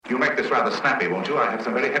rather snappy, won't you? I have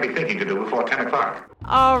some very heavy thinking to do before 10 o'clock.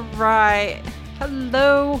 All right.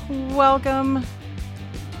 Hello. Welcome.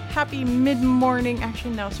 Happy mid-morning.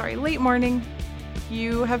 Actually, no, sorry, late morning.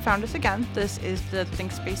 You have found us again. This is the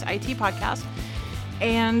ThinkSpace IT podcast.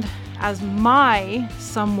 And as my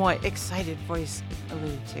somewhat excited voice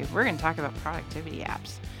alluded to, we're going to talk about productivity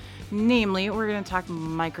apps. Namely, we're going to talk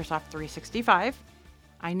Microsoft 365.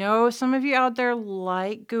 I know some of you out there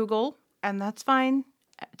like Google, and that's fine.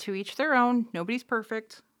 To each their own. Nobody's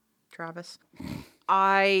perfect. Travis.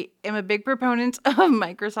 I am a big proponent of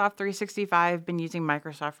Microsoft 365. Been using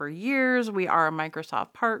Microsoft for years. We are a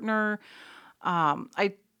Microsoft partner.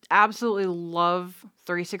 I absolutely love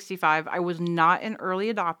 365. I was not an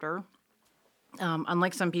early adopter.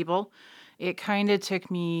 Unlike some people, it kind of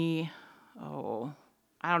took me,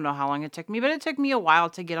 I don't know how long it took me, but it took me a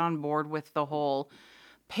while to get on board with the whole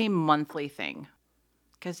pay monthly thing.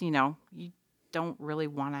 Because, you don't really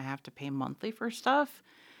want to have to pay monthly for stuff.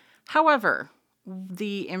 However,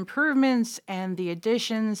 the improvements and the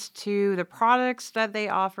additions to the products that they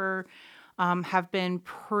offer have been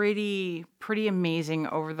pretty amazing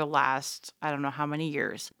over the last, I don't know how many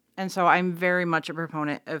years. And so I'm very much a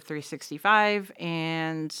proponent of 365,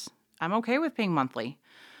 and I'm okay with paying monthly.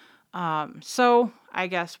 So I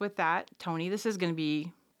guess with that, Tony, this is going to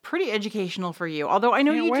be pretty educational for you. Although I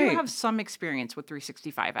know you do have some experience with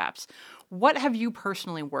 365 apps. What have you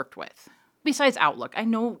personally worked with? Besides Outlook. I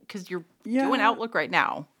know because you're doing Outlook right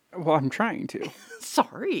now. Well, I'm trying to.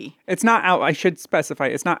 Sorry. It's not out. I should specify.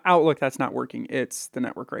 It's not Outlook that's not working. It's the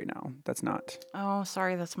network right now. That's not. Oh,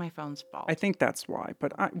 sorry. That's my phone's fault. I think that's why.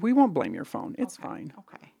 But we won't blame your phone. It's fine.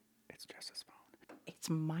 Okay. It's just his phone. It's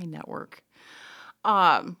my network.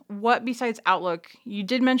 What besides Outlook? You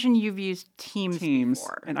did mention you've used Teams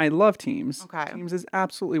before. And I love Teams. Okay. Teams is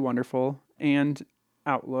absolutely wonderful. And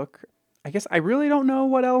Outlook. I guess I really don't know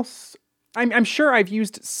what else. I'm sure I've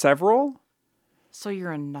used several. So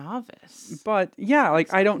you're a novice. But yeah,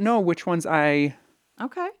 I don't know which ones I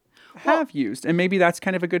have used. And maybe that's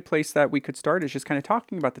kind of a good place that we could start, is just kind of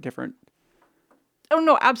talking about the different. Oh,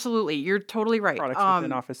 no, absolutely. You're totally right. Products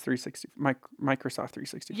within Office 360, Microsoft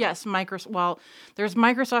 365. Yes, there's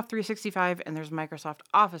Microsoft 365 and there's Microsoft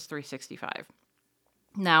Office 365.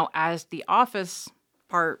 Now, as the Office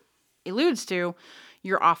part alludes to,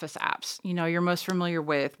 your Office apps. You're most familiar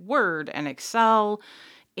with Word and Excel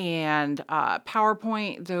and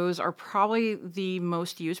PowerPoint. Those are probably the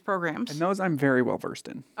most used programs. And those I'm very well versed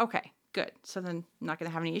in. Okay, good. So then I'm not going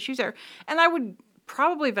to have any issues there. And I would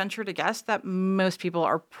probably venture to guess that most people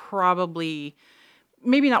are probably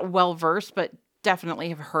maybe not well versed, but definitely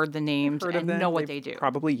have heard the names and know what they do.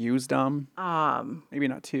 Probably used them. Maybe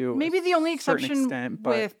not to. Maybe the only exception extent,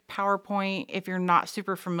 with PowerPoint, if you're not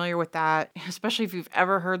super familiar with that, especially if you've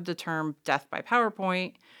ever heard the term death by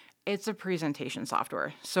PowerPoint, it's a presentation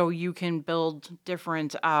software. So you can build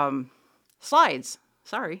different slides.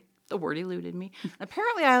 Sorry. The word eluded me.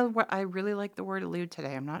 Apparently, I really like the word elude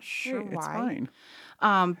today. I'm not sure why. It's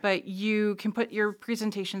fine. But you can put your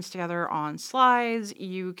presentations together on slides.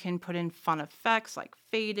 You can put in fun effects like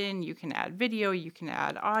fade in. You can add video. You can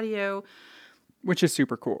add audio. Which is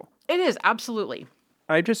super cool. It is, absolutely.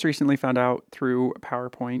 I just recently found out through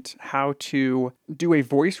PowerPoint how to do a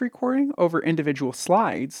voice recording over individual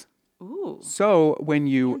slides. Ooh. So when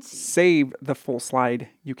you save the full slide,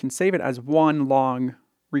 you can save it as one long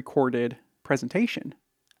recorded presentation.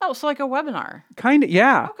 Oh, so like a webinar. Kind of,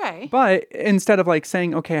 yeah. Okay. But instead of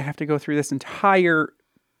saying, okay, I have to go through this entire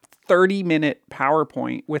 30-minute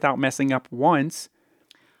PowerPoint without messing up once,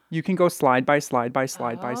 you can go slide by slide by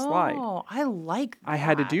slide by slide. Oh, I like that. I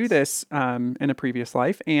had to do this in a previous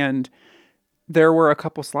life, and there were a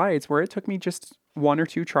couple slides where it took me just one or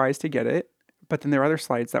two tries to get it. But then there are other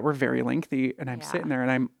slides that were very lengthy, and I'm sitting there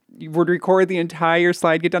and you would record the entire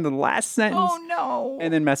slide, get down to the last sentence. Oh, no.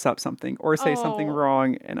 And then mess up something or say something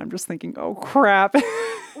wrong. And I'm just thinking, oh, crap.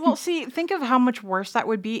 Well, see, think of how much worse that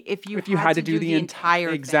would be if you had to do the entire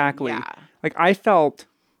thing. Exactly. Yeah. I felt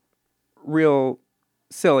real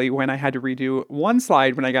silly when I had to redo one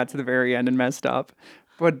slide when I got to the very end and messed up.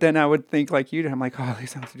 But then I would think like you did. I'm like, oh, at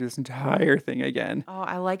least I have to do this entire thing again. Oh,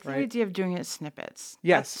 I like the idea of doing it snippets.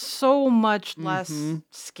 Yes. That's so much less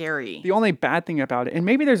scary. The only bad thing about it, and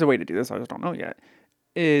maybe there's a way to do this, I just don't know yet,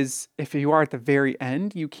 is if you are at the very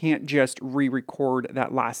end, you can't just re-record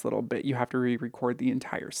that last little bit. You have to re-record the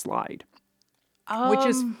entire slide. Which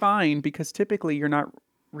is fine because typically you're not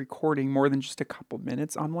recording more than just a couple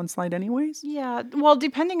minutes on one slide anyways. Yeah. Well,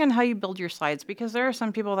 depending on how you build your slides, because there are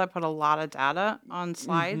some people that put a lot of data on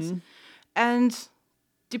slides. And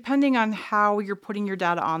depending on how you're putting your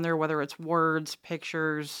data on there, whether it's words,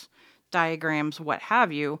 pictures, diagrams, what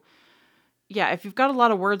have you, yeah, if you've got a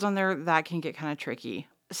lot of words on there, that can get kind of tricky.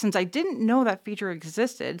 Since I didn't know that feature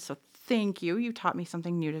existed, so thank you. You taught me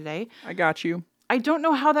something new today. I got you. I don't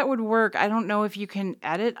know how that would work. I don't know if you can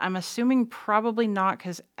edit. I'm assuming probably not,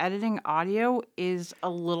 because editing audio is a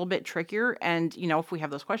little bit trickier. And, if we have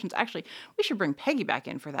those questions, actually, we should bring Peggy back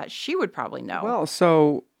in for that. She would probably know. Well,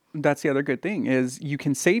 so that's the other good thing is you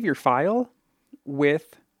can save your file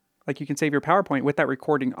with, like you can save your PowerPoint with that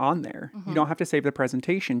recording on there. You don't have to save the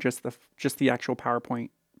presentation, just the actual PowerPoint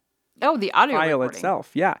Oh, the audio file recording.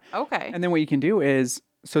 itself. Yeah. Okay. And then what you can do is,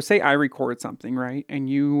 so say I record something, right? And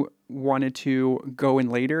you wanted to go in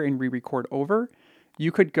later and re-record over.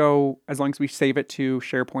 You could go, as long as we save it to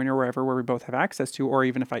SharePoint or wherever where we both have access to, or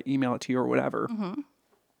even if I email it to you or whatever,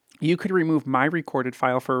 you could remove my recorded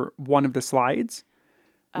file for one of the slides,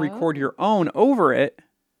 record your own over it,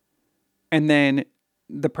 and then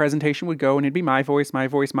the presentation would go and it'd be my voice, my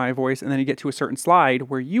voice, my voice, and then you get to a certain slide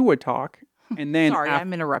where you would talk. And then Sorry,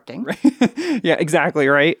 I'm interrupting. Yeah, exactly,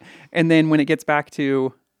 right? And then when it gets back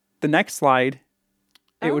to the next slide,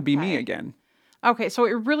 it would be me again. Okay, so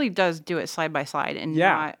it really does do it slide by slide and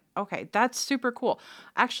not... Okay, that's super cool.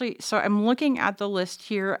 Actually, so I'm looking at the list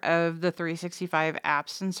here of the 365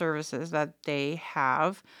 apps and services that they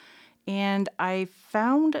have, and I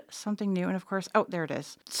found something new. And of course, there it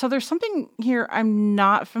is. So there's something here I'm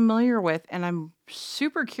not familiar with, and I'm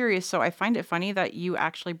super curious. So I find it funny that you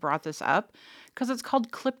actually brought this up, because it's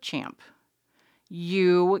called Clipchamp.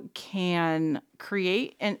 You can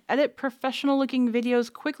create and edit professional looking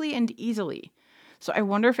videos quickly and easily. So I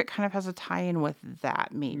wonder if it kind of has a tie-in with that,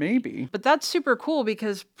 Maybe. But that's super cool,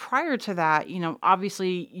 because prior to that,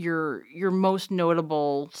 obviously your most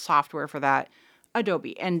notable software for that,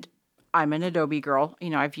 Adobe. And I'm an Adobe girl.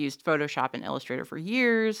 I've used Photoshop and Illustrator for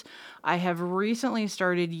years. I have recently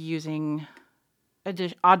started using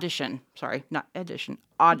Audition,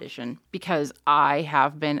 because I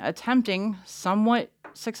have been attempting somewhat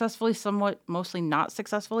successfully, somewhat mostly not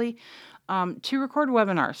successfully, to record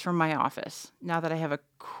webinars from my office. Now that I have a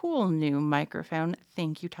cool new microphone.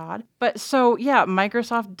 Thank you, Todd. But so yeah,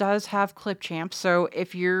 Microsoft does have Clipchamp. So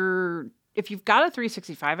if you've got a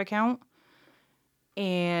 365 account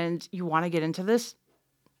and you want to get into this,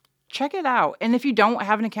 check it out. And if you don't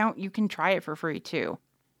have an account, you can try it for free too.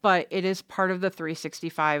 But it is part of the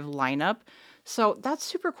 365 lineup. So that's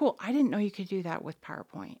super cool. I didn't know you could do that with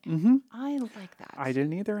PowerPoint. I like that. I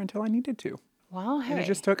didn't either until I needed to. Well, hey. And it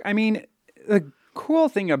just took, the cool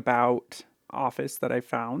thing about Office that I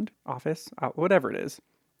found, whatever it is,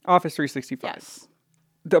 Office 365. Yes.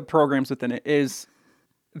 The programs within it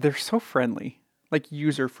they're so friendly, like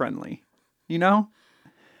user friendly,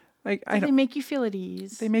 Like they make you feel at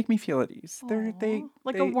ease. They make me feel at ease. They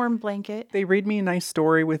a warm blanket. They read me a nice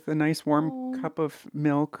story with a nice warm cup of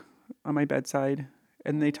milk on my bedside,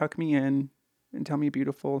 and they tuck me in and tell me a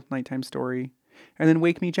beautiful nighttime story, and then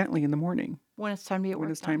wake me gently in the morning when it's time to get work done.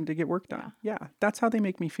 When it's time to get work done. Yeah, that's how they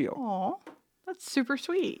make me feel. Aw, that's super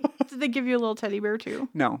sweet. Did they give you a little teddy bear too?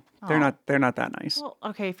 No, they're not. They're not that nice. Well,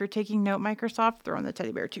 okay. If you're taking note, Microsoft, throw in the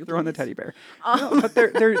teddy bear too. Throw in the teddy bear. No, but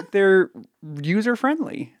they're user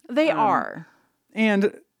friendly. They are.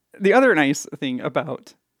 And the other nice thing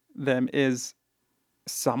about them is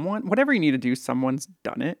whatever you need to do, someone's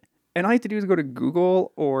done it. And all you have to do is go to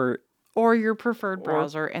Google or your preferred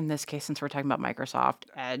browser. In this case, since we're talking about Microsoft,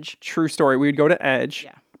 Edge. True story. We would go to Edge.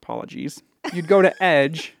 Yeah. Apologies. You'd go to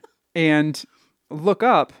Edge and look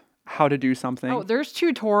up how to do something. Oh, there's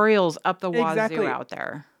tutorials up the wazoo out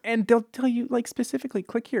there. And they'll tell you specifically,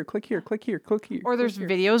 click here, click here, click here, click here. Or there's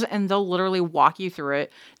videos and they'll literally walk you through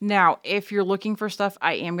it. Now, if you're looking for stuff,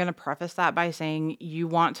 I am going to preface that by saying you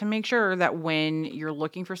want to make sure that when you're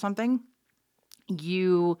looking for something,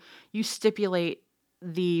 you stipulate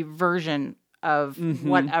the version of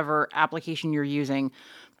whatever application you're using,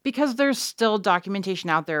 because there's still documentation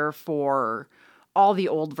out there for all the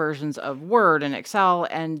old versions of Word and Excel,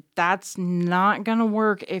 and that's not going to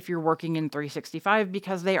work if you're working in 365,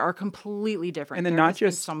 because they are completely different. And then not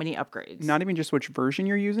just so many upgrades. Not even just which version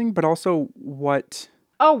you're using, but also what...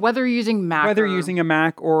 Oh, whether you're using Mac whether you're using a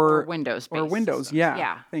Mac or Windows. Or Windows, systems.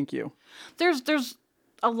 yeah. Thank you. There's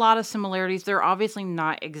a lot of similarities. They're obviously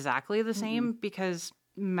not exactly the same, because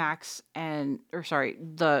Macs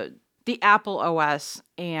the Apple OS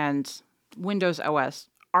and Windows OS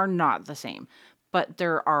are not the same. But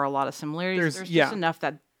there are a lot of similarities. There's just enough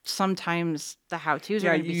that sometimes the how-tos are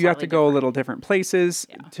going to be you have to go different. a little different places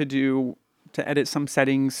to edit some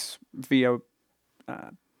settings via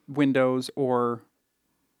Windows or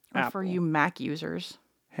Apple. For you Mac users.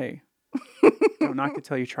 Hey, no, not to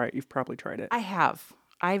tell you try it. You've probably tried it. I have.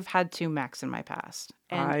 I've had 2 Macs in my past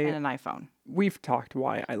and an iPhone. We've talked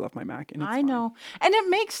why I love my Mac, and it's I fine. know. And it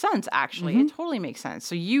makes sense, actually. It totally makes sense.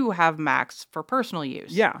 So you have Macs for personal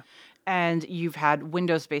use. Yeah. And you've had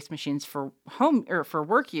Windows-based machines for home or for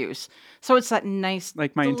work use. So it's that nice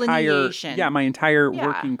Like my delineation. entire Yeah.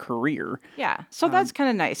 working career. Yeah. So that's kind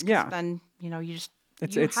of nice. 'Cause yeah. then, you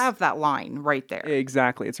It's have that line right there.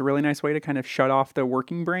 Exactly. It's a really nice way to kind of shut off the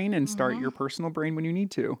working brain and start your personal brain when you need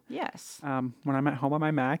to. Yes. When I'm at home on my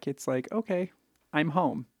Mac, it's like, okay, I'm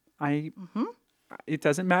home. It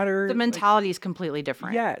doesn't matter. The mentality is completely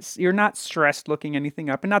different. Yes, you're not stressed looking anything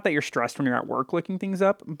up, and not that you're stressed when you're at work looking things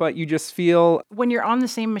up, but you just feel, When you're on the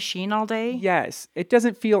same machine all day. yes, it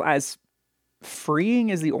doesn't feel as freeing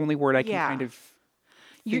is the only word I can kind of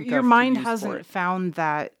think Your of to mind use for hasn't it. found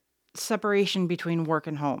that separation between work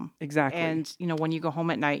and home. Exactly. And, when you go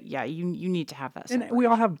home at night, you need to have that And separation. we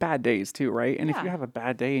all have bad days too, right? And if Yeah. you have a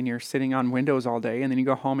bad day and you're sitting on Windows all day, and then you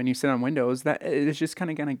go home and you sit on Windows, that is just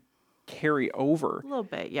kind of going to carry over. A little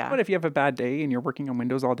bit, yeah. But if you have a bad day and you're working on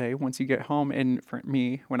Windows all day, once you get home, and for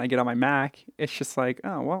me, when I get on my Mac, it's just like,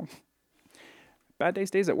 oh, well, bad days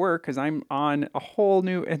stays at work because I'm on a whole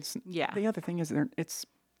new. Yeah. The other thing is, it's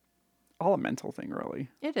all a mental thing, really,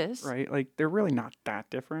 It is. right? Like they're really not that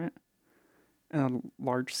different in a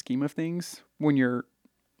large scheme of things when you're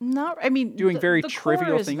doing very the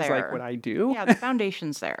trivial core is things like there. what I do. Yeah, the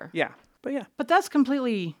foundation's there. Yeah. But yeah, But that's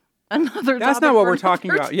completely another that's topic not what for we're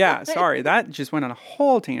talking another about. Yeah, time. sorry, that just went on a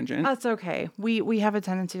whole tangent. That's okay. We have a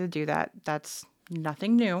tendency to do that. That's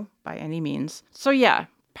nothing new by any means. So yeah,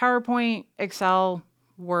 PowerPoint, Excel,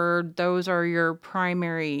 Word, those are your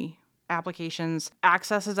primary applications.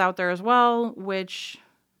 Access is out there as well, which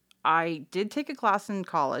I did take a class in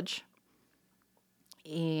college.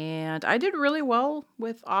 And I did really well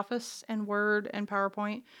with Office and Word and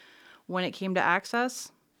PowerPoint. When it came to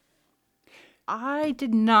Access, I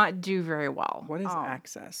did not do very well. What is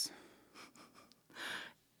Access?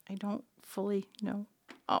 I don't fully know.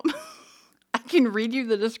 I can read you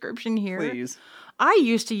the description here. Please. I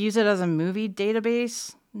used to use it as a movie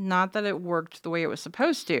database. Not that it worked the way it was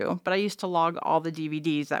supposed to, but I used to log all the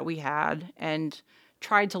DVDs that we had and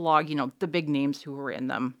tried to log, the big names who were in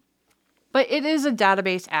them. But it is a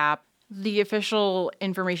database app. The official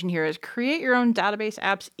information here is create your own database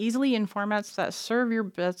apps easily in formats that serve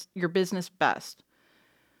your business best.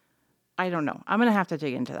 I don't know. I'm going to have to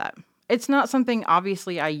dig into that. It's not something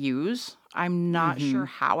obviously I use. I'm not sure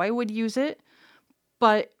how I would use it.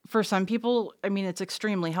 But for some people, it's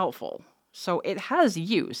extremely helpful. So it has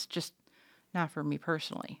use, just not for me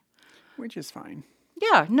personally. Which is fine.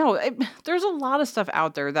 Yeah, no, there's a lot of stuff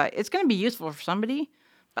out there that it's going to be useful for somebody,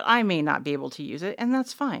 but I may not be able to use it, and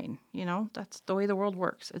that's fine. That's the way the world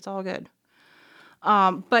works. It's all good.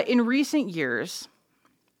 But in recent years,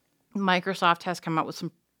 Microsoft has come out with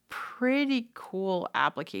some pretty cool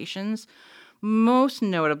applications, most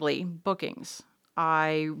notably Bookings.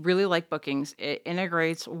 I really like Bookings. It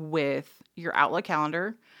integrates with your Outlook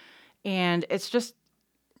calendar, and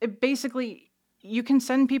it basically, you can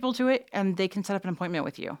send people to it and they can set up an appointment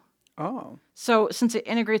with you. Oh. So since it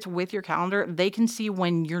integrates with your calendar, they can see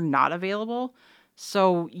when you're not available,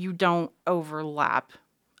 so you don't overlap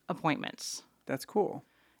appointments. That's cool.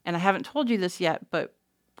 And I haven't told you this yet, but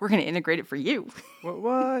we're going to integrate it for you.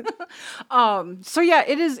 What? So yeah,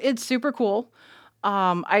 it's super cool.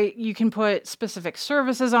 You can put specific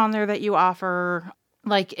services on there that you offer.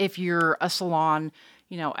 Like if you're a salon,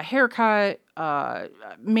 a haircut,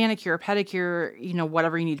 manicure, pedicure,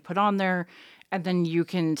 whatever you need to put on there. And then you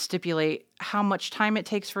can stipulate how much time it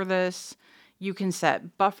takes for this. You can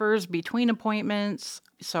set buffers between appointments,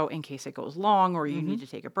 so in case it goes long or you need to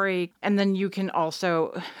take a break. And then you can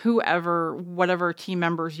also, whatever team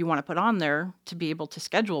members you want to put on there to be able to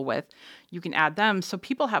schedule with, you can add them so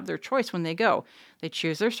people have their choice when they go. They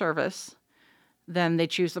choose their service, then they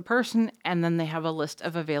choose the person, and then they have a list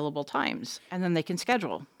of available times, and then they can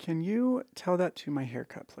schedule. Can you tell that to my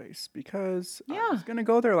haircut place? Because I Yeah. was going to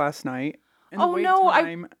go there last night. And Oh, the wait no,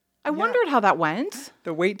 time, I wondered how that went.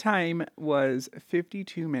 The wait time was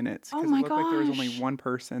 52 minutes. Oh because my it looked like there was only gosh. one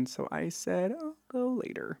person. So I said, I'll go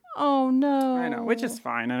later. Oh, no. I know, which is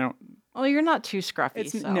fine. I don't. Well, you're not too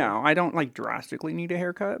scruffy, so. No, I don't drastically need a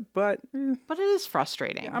haircut, but But it is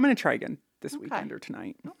frustrating. I'm going to try again this weekend or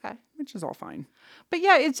tonight, Okay. which is all fine. But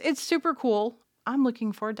yeah, it's super cool. I'm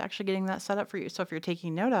looking forward to actually getting that set up for you. So if you're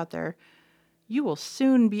taking note out there, you will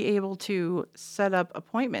soon be able to set up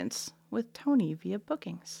appointments with Tony via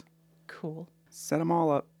Bookings. Cool. Set them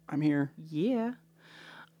all up. I'm here. Yeah.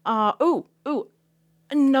 Ooh,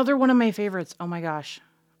 another one of my favorites. Oh my gosh.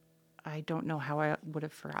 I don't know how I would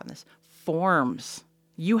have forgotten this. Forms.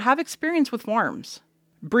 You have experience with forms.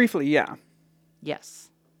 Briefly, yeah. Yes.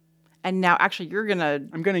 And now actually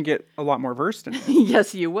I'm going to get a lot more versed in it.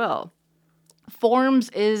 yes, you will. Forms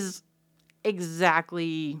is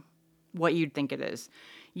exactly what you'd think it is.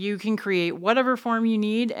 You can create whatever form you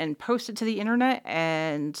need and post it to the internet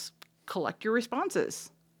and collect your responses.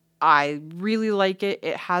 I really like it.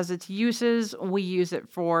 It has its uses. We use it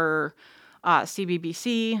for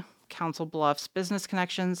CBBC, Council Bluffs Business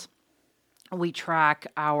Connections. We track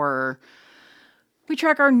our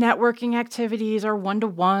networking activities, our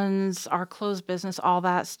one-to-ones, our closed business, all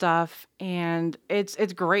that stuff. And it's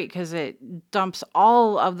great because it dumps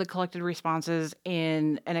all of the collected responses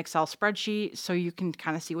in an Excel spreadsheet so you can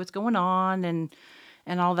kind of see what's going on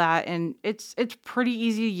and all that. And it's pretty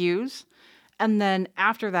easy to use. And then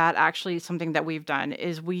after that, actually something that we've done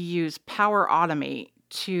is we use Power Automate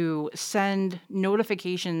to send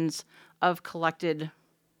notifications of collected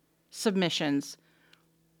submissions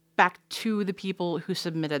back to the people who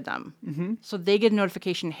submitted them. Mm-hmm. So they get a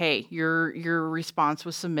notification, hey, your response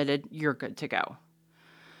was submitted, you're good to go.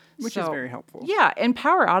 Which is very helpful. Yeah, and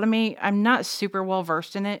Power Automate, I'm not super well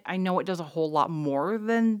versed in it. I know it does a whole lot more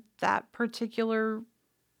than that particular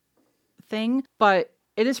thing, but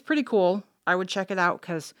it is pretty cool. I would check it out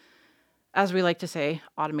because, as we like to say,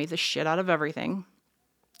 automate the shit out of everything.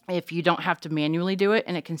 If you don't have to manually do it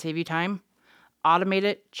and it can save you time, automate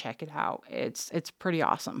it, check it out. It's pretty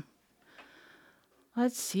awesome.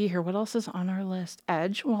 Let's see here. What else is on our list?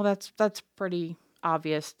 Edge. Well, that's pretty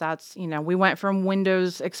obvious. That's, we went from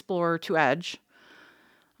Windows Explorer to Edge.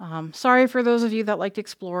 Sorry for those of you that liked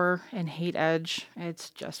Explorer and hate Edge. It's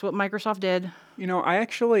just what Microsoft did. I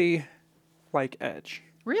actually like Edge.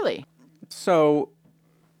 Really? So,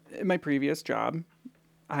 in my previous job,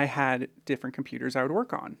 I had different computers I would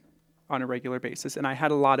work on a regular basis, and I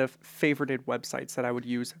had a lot of favorited websites that I would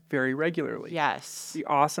use very regularly. Yes. The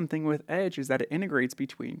awesome thing with Edge is that it integrates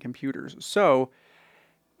between computers. So,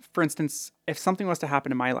 for instance, if something was to happen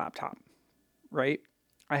to my laptop, right?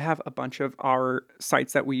 I have a bunch of our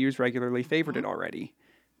sites that we use regularly favorited already.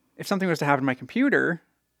 If something was to happen to my computer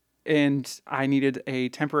and I needed a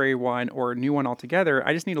temporary one or a new one altogether,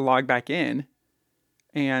 I just need to log back in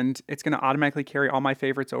and it's going to automatically carry all my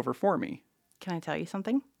favorites over for me. Can I tell you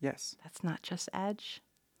something? Yes. That's not just Edge.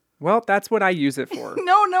 Well, that's what I use it for.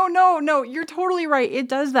 No. You're totally right. It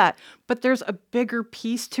does that. But there's a bigger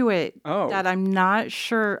piece to it that I'm not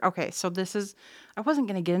sure. Okay, so I wasn't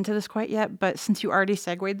going to get into this quite yet, but since you already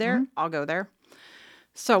segued there, I'll go there.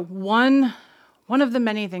 So one of the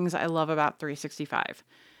many things I love about 365.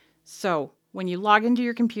 So when you log into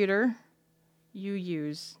your computer, you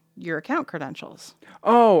use your account credentials.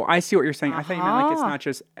 Oh, I see what you're saying. I thought you meant like it's not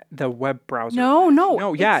just the web browser.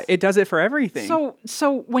 No. Yeah, it does it for everything.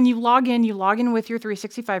 So when you log in with your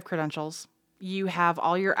 365 credentials. You have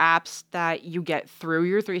all your apps that you get through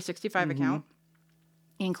your 365 account,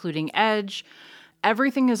 including Edge.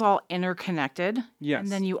 Everything is all interconnected. Yes.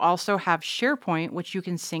 And then you also have SharePoint, which you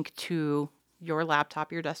can sync to your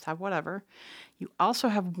laptop, your desktop, whatever. You also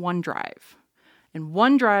have OneDrive. And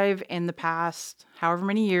OneDrive, in the past however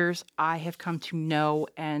many years, I have come to know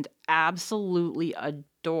and absolutely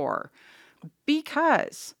adore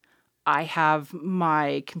because I have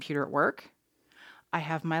my computer at work. I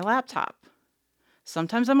have my laptop.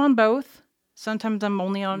 Sometimes I'm on both. Sometimes I'm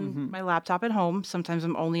only on my laptop at home. Sometimes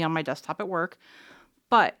I'm only on my desktop at work.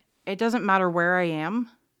 But it doesn't matter where I am.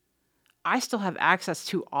 I still have access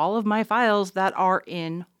to all of my files that are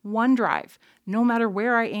in OneDrive. No matter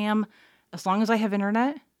where I am, as long as I have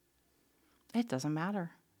internet, it doesn't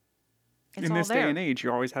matter. It's in all this there. day and age,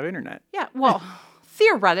 you always have internet. Yeah, well,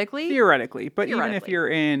 theoretically. But even if you're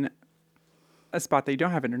in a spot that you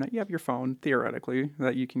don't have internet, you have your phone, theoretically,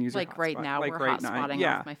 that you can use. Like right now, we're hotspotting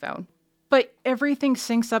yeah. off my phone. But everything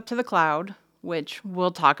syncs up to the cloud, which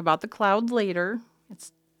we'll talk about the cloud later.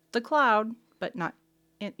 It's the cloud, but not...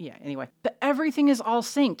 anyway. But everything is all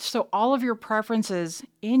synced. So all of your preferences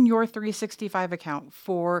in your 365 account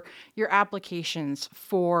for your applications,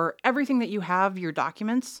 for everything that you have, your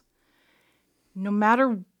documents, no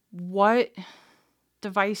matter what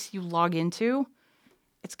device you log into,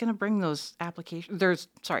 it's going to bring those applications.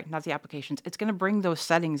 Not the applications. It's going to bring those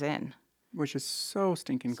settings in. Which is so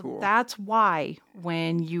stinking cool. That's why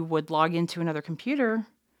when you would log into another computer,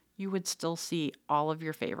 you would still see all of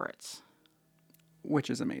your favorites. Which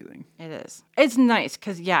is amazing. It is. It's nice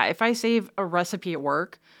because, if I save a recipe at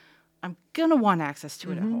work, I'm going to want access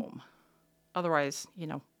to it at home. Otherwise,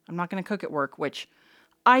 I'm not going to cook at work, which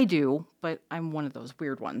I do, but I'm one of those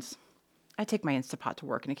weird ones. I take my Instapot to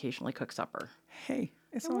work and occasionally cook supper. Hey,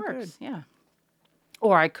 it all works. good. Yeah.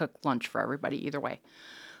 Or I cook lunch for everybody, either way.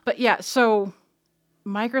 But so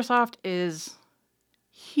Microsoft is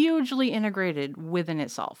hugely integrated within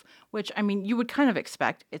itself, which, I mean, you would kind of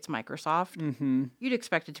expect. It's Microsoft. Mm-hmm. You'd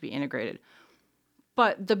expect it to be integrated.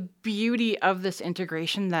 But the beauty of this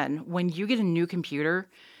integration then, when you get a new computer,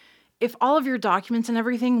 if all of your documents and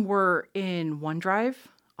everything were in OneDrive,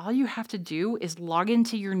 all you have to do is log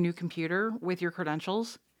into your new computer with your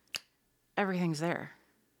credentials. Everything's there.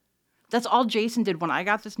 That's all Jason did when I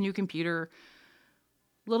got this new computer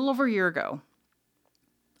a little over a year ago.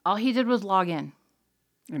 All he did was log in.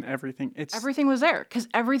 And everything was there because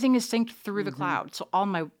everything is synced through the cloud. So all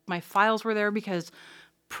my files were there because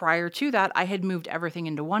prior to that, I had moved everything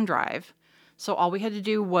into OneDrive. So all we had to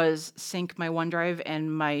do was sync my OneDrive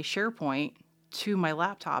and my SharePoint to my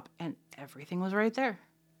laptop, and everything was right there.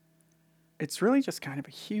 It's really just kind of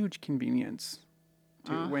a huge convenience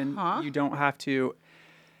too, when you don't have to.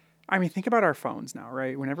 I mean, think about our phones now,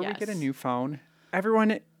 right? Whenever we get a new phone,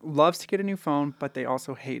 everyone loves to get a new phone, but they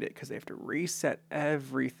also hate it because they have to reset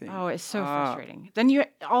everything. Oh, it's so frustrating. Then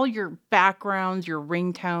all your backgrounds, your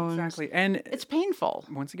ringtones. Exactly. And it's painful.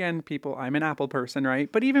 Once again, people, I'm an Apple person,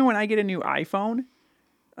 right? But even when I get a new iPhone,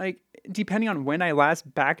 like depending on when I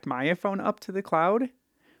last backed my iPhone up to the cloud,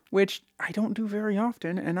 which I don't do very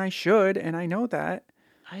often, and I should, and I know that.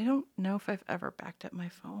 I don't know if I've ever backed up my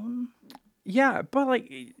phone. Yeah, but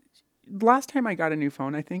like last time I got a new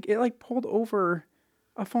phone, I think it like pulled over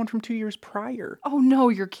a phone from 2 years prior. Oh no,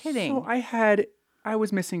 you're kidding. So I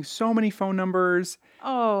was missing so many phone numbers.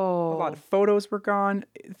 Oh. A lot of photos were gone.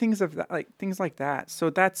 Things like that. So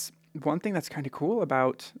that's one thing that's kind of cool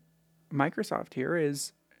about Microsoft here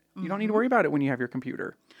is you don't need to worry about it when you have your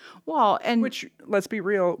computer. Well, and which, let's be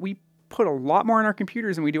real, we put a lot more on our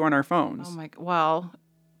computers than we do on our phones.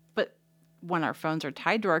 But when our phones are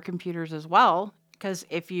tied to our computers as well, because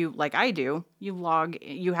if you, like I do,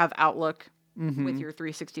 you have Outlook with your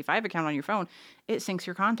 365 account on your phone, it syncs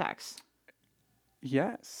your contacts.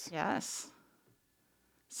 Yes.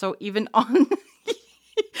 So even on,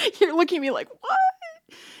 you're looking at me like,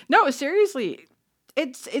 what? No, seriously,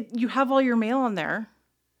 you have all your mail on there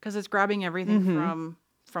because it's grabbing everything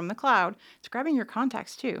from the cloud. It's grabbing your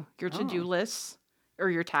contacts too, your to-do lists or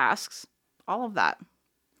your tasks, all of that.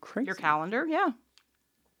 Crazy. Your calendar, yeah.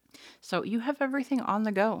 So you have everything on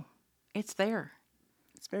the go. It's there.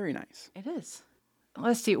 It's very nice. It is.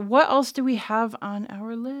 Let's see. What else do we have on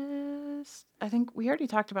our list? I think we already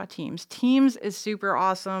talked about Teams. Teams is super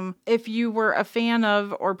awesome. If you were a fan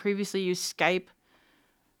of or previously used Skype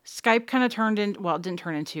kind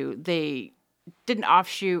of they did an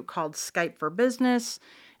offshoot called Skype for Business,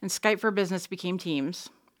 and Skype for Business became Teams.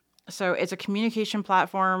 So it's a communication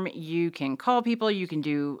platform. You can call people, you can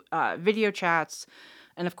do video chats,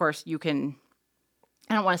 and of course you can,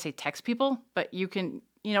 I don't want to say text people, but you can,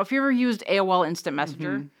 if you ever used AOL Instant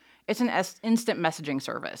Messenger, it's an instant messaging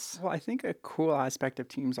service. Well, I think a cool aspect of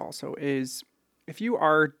Teams also is if you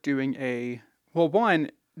are doing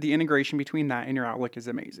the integration between that and your Outlook is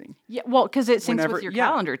amazing. Yeah, well, because it syncs with your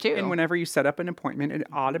calendar too. And whenever you set up an appointment, it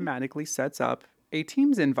automatically sets up a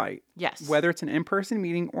Teams invite. Yes. Whether it's an in-person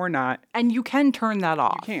meeting or not. And you can turn that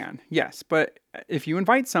off. You can, yes. But if you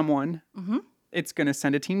invite someone, it's going to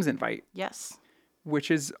send a Teams invite. Yes.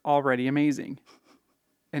 Which is already amazing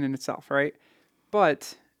in itself, right?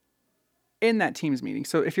 But in that Teams meeting,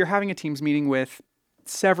 so if you're having a Teams meeting with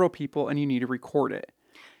several people and you need to record it,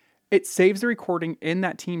 it saves the recording in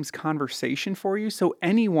that Teams conversation for you. So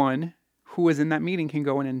anyone who is in that meeting can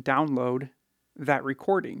go in and download that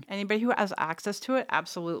recording. Anybody who has access to it,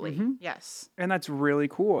 absolutely. Yes. And that's really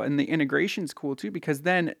cool. And the integration's cool too, because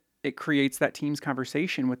then it creates that Teams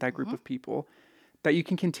conversation with that group of people that you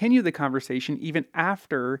can continue the conversation even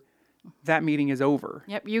after that meeting is over.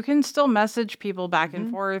 Yep. You can still message people back and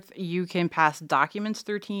forth. You can pass documents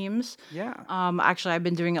through Teams. Yeah. Actually, I've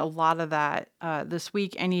been doing a lot of that this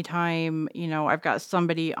week. Anytime, I've got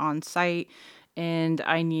somebody on site and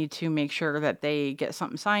I need to make sure that they get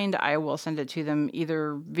something signed, I will send it to them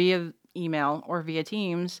either via email or via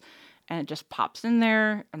Teams, and it just pops in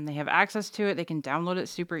there and they have access to it. They can download it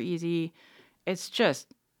super easy. It's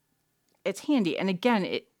handy. And again,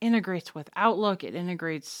 it integrates with Outlook. It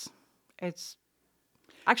integrates with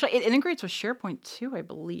SharePoint too, I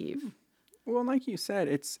believe. Well, like you said,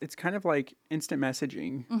 it's kind of like instant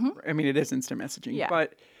messaging. I mean, it is instant messaging,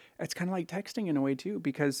 but it's kind of like texting in a way too,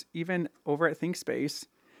 because even over at ThinkSpace,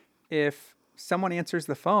 if someone answers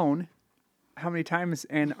the phone, how many times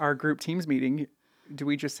in our group Teams meeting do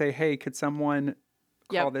we just say, hey, could someone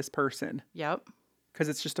call this person? Yep. Because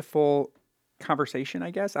it's just a full conversation,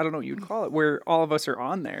 I guess. I don't know what you'd call it, where all of us are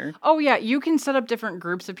on there. Oh, yeah. You can set up different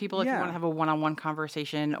groups of people if you want to have a one-on-one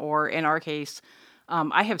conversation, or in our case,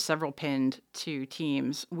 I have several pinned to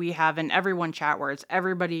Teams. We have an everyone chat where it's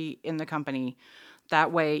everybody in the company.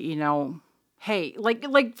 That way, hey,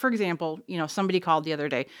 like for example, somebody called the other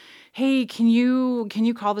day, hey, can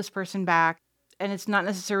you call this person back? And it's not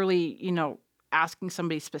necessarily, asking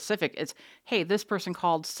somebody specific. It's, hey, this person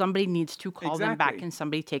called, somebody needs to call them back. Exactly. Can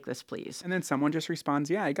somebody take this, please? And then someone just responds,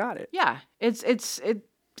 yeah, I got it. Yeah, it's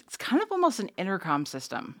kind of almost an intercom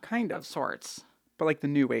system Kind of of. sorts, But like the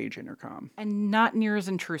new age intercom. and not near as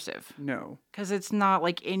intrusive. No. Because it's not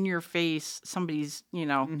like in your face, somebody's,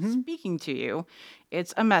 Mm-hmm. speaking to you.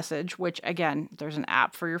 It's a message, which again, there's an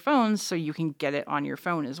app for your phones, so you can get it on your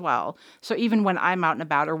phone as well. So even when I'm out and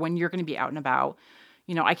about, or when you're going to be out and about,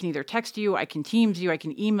 I can either text you, I can Teams you, I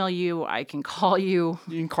can email you, I can call you.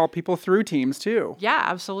 You can call people through Teams too. Yeah,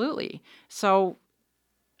 absolutely. So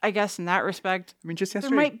I guess in that respect, I mean, just there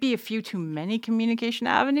yesterday, might be a few too many communication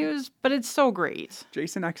avenues, but it's so great.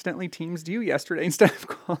 Jason accidentally Teamsed you yesterday instead of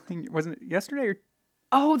calling. Wasn't it yesterday or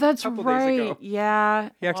Oh, that's couple days right. ago. Yeah.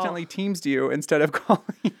 he accidentally Teamsed you instead of calling?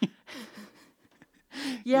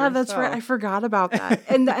 Yeah, that's right. I yourself. forgot about that.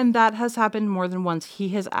 And that has happened more than once. He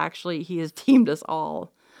has teamed us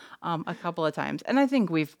all a couple of times. And I think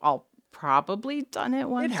we've all probably done it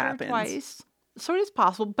once or happens. twice. So it is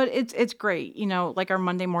possible, but it's great. Like our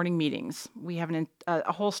Monday morning meetings, we have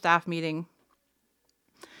a whole staff meeting.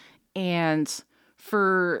 And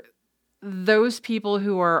for those people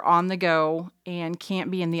who are on the go and can't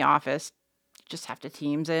be in the office, just have to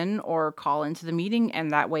Teams in or call into the meeting,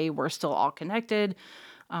 and that way we're still all connected.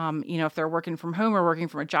 If they're working from home or working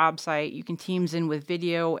from a job site, you can Teams in with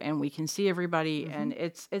video and we can see everybody, and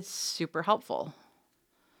it's super helpful.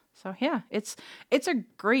 So yeah, it's a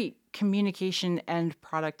great communication and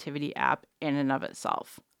productivity app in and of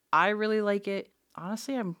itself. I really like it.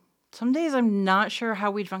 Honestly, some days I'm not sure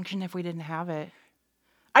how we'd function if we didn't have it.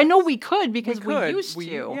 I know we could because we used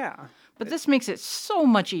to. Yeah. But this makes it so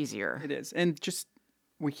much easier. It is. And just,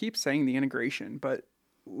 we keep saying the integration, but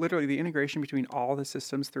literally the integration between all the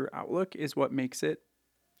systems through Outlook is what makes it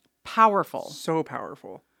Powerful. so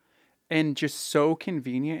powerful and just so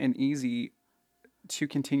convenient and easy to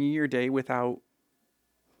continue your day without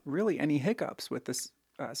really any hiccups with the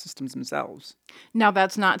systems themselves. Now,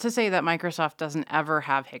 that's not to say that Microsoft doesn't ever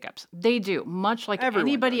have hiccups. They do. Much like Everyone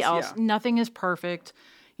anybody does, else, yeah. nothing is perfect.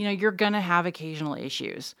 You're going to have occasional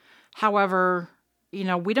issues. However,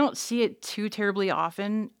 we don't see it too terribly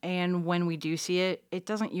often. And when we do see it, it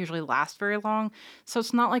doesn't usually last very long. So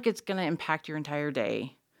it's not like it's going to impact your entire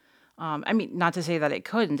day. Not to say that it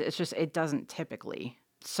couldn't. It's just it doesn't typically.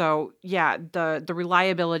 So yeah, the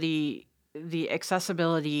reliability, the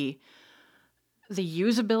accessibility, the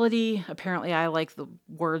usability. Apparently, I like the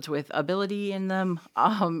words with ability in them.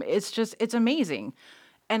 It's amazing.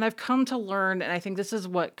 And I've come to learn, and I think this is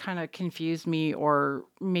what kind of confused me or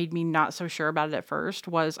made me not so sure about it at first,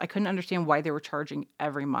 was I couldn't understand why they were charging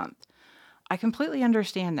every month. I completely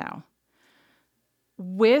understand now.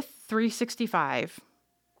 With 365,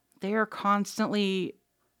 they are constantly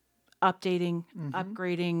updating,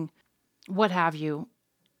 upgrading, what have you.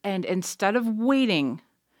 And instead of waiting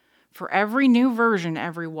for every new version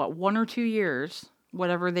every 1 or 2 years,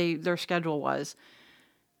 whatever their schedule was,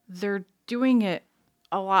 they're doing it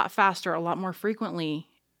a lot faster, a lot more frequently.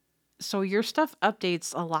 So your stuff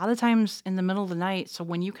updates a lot of times in the middle of the night. So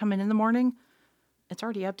when you come in the morning, it's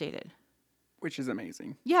already updated. Which is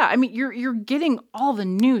amazing. Yeah, you're getting all the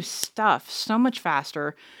new stuff so much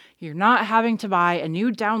faster. You're not having to buy a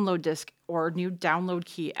new download disk or a new download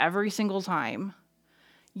key every single time.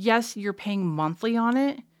 Yes, you're paying monthly on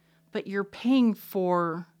it, but you're paying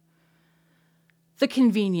for the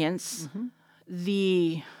convenience,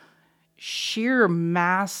 the sheer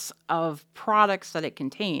mass of products that it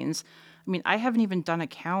contains. I haven't even done a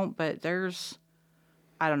count, but there's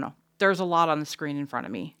a lot on the screen in front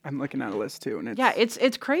of me. I'm looking at a list too, and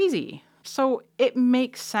It's crazy. So it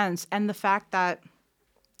makes sense. And the fact that,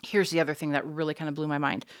 here's the other thing that really kind of blew my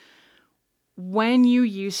mind. When you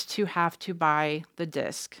used to have to buy the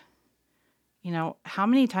disc, how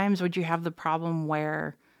many times would you have the problem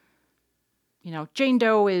where, Jane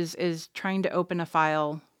Doe is trying to open a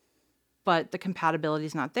file, but the compatibility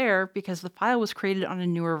is not there because the file was created on a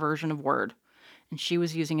newer version of Word and she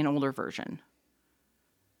was using an older version.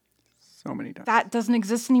 so many times. That doesn't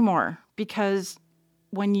exist anymore because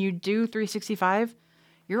when you do 365,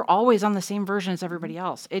 you're always on the same version as everybody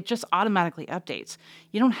else. It just automatically updates.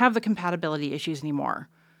 You don't have the compatibility issues anymore.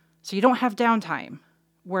 So you don't have downtime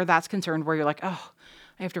where that's concerned, where you're like, oh,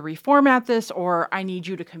 I have to reformat this, or I need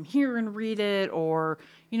you to come here and read it, or,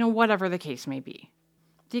 whatever the case may be.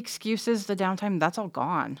 The excuses, the downtime, that's all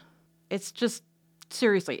gone. It's just,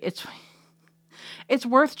 seriously, It's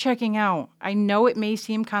worth checking out. I know it may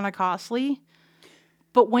seem kind of costly,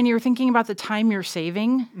 but when you're thinking about the time you're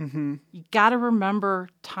saving, you got to remember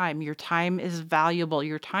time. Your time is valuable.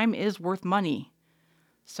 Your time is worth money.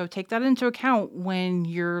 So take that into account when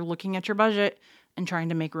you're looking at your budget and trying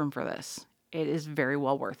to make room for this. It is very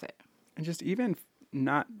well worth it. And just even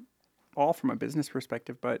not all from a business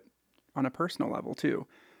perspective, but on a personal level too.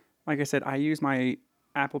 Like I said, I use my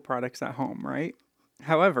Apple products at home, right?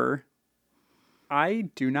 However, I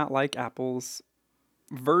do not like Apple's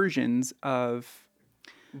versions of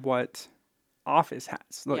what Office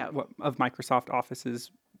has, like what of Microsoft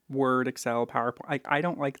Office's Word, Excel, PowerPoint. I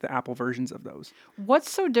don't like the Apple versions of those.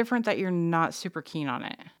 What's so different that you're not super keen on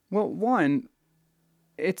it? Well, one,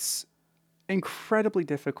 it's incredibly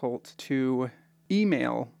difficult to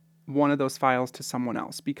email one of those files to someone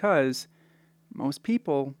else because most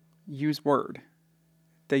people use Word.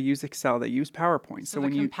 They use Excel, they use PowerPoint. So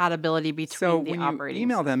when compatibility between the operating you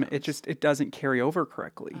email them, systems. it doesn't carry over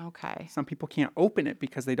correctly. Okay. Some people can't open it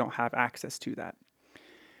because they don't have access to that.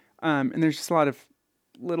 And there's just a lot of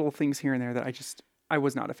little things here and there that I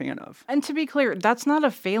was not a fan of. And to be clear, that's not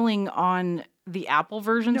a failing on the Apple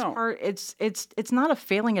version's No. part. It's not a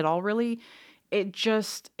failing at all, really. It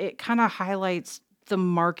kind of highlights the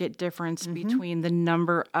market difference between the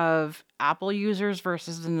number of Apple users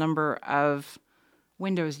versus the number of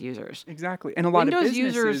Windows users. Exactly. And a lot Windows of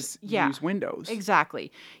businesses use Windows.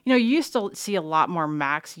 Exactly. You used to see a lot more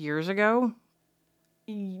Macs years ago.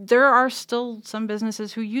 There are still some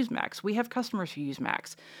businesses who use Macs. We have customers who use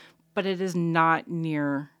Macs, but it is not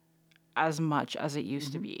near as much as it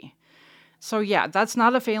used to be. So yeah, that's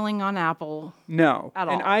not a failing on Apple. No. At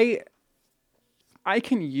all. And I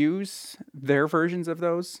can use their versions of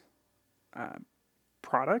those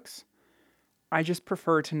products. I just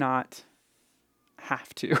prefer to not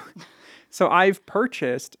have to. So I've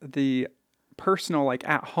purchased the personal, like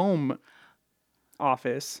at home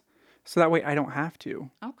Office, so that way I don't have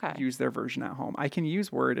to use their version at home. I can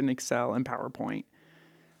use Word and Excel and PowerPoint.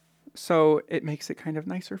 So it makes it kind of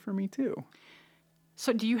nicer for me too.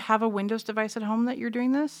 So do you have a Windows device at home that you're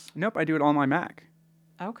doing this? Nope, I do it on my Mac.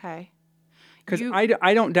 Okay. Because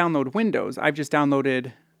I don't download Windows. I've just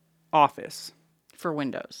downloaded Office. For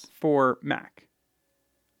Windows. For Mac.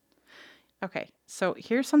 Okay, so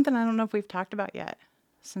here's something I don't know if we've talked about yet,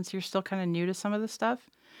 since you're still kind of new to some of this stuff.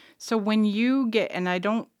 So when you get, and I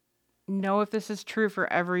don't know if this is true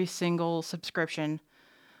for every single subscription,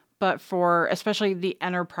 but for especially the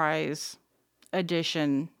Enterprise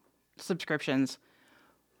Edition subscriptions,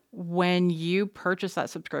 when you purchase that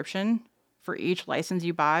subscription for each license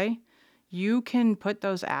you buy, you can put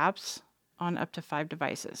those apps on up to 5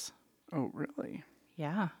 devices. Oh, really?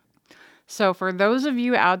 Yeah. So for those of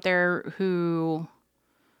you out there who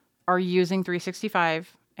are using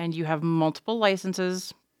 365 and you have multiple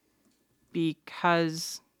licenses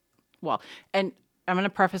because, well, and I'm going to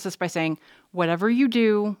preface this by saying, whatever you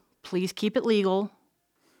do, please keep it legal.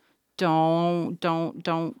 Don't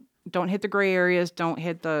hit the gray areas. Don't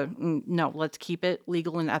hit no, let's keep it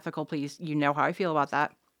legal and ethical, please. You know how I feel about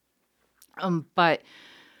that. But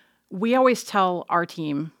we always tell our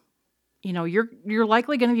team, you're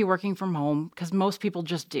likely going to be working from home because most people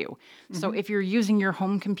just do. Mm-hmm. So if you're using your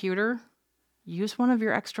home computer, use one of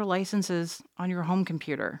your extra licenses on your home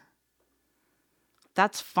computer.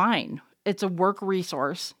 That's fine. It's a work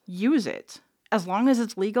resource. Use it. As long as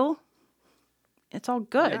it's legal, it's all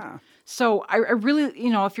good. Yeah. So I really,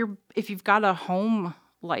 if you've got a home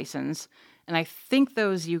license, and I think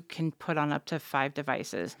those you can put on up to 5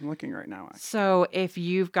 devices. I'm looking right now, actually. So if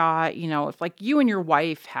you've got, if like you and your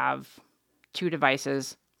wife have 2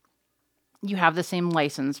 devices, you have the same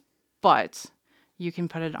license, but you can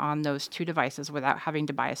put it on those 2 devices without having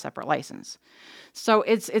to buy a separate license. So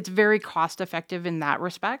it's very cost effective in that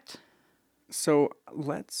respect. So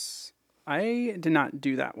I did not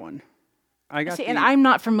do that one. And I'm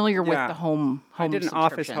not familiar with the home I did an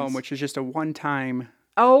Office Home, which is just a one-time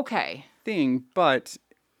thing, but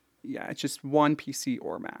yeah, it's just one PC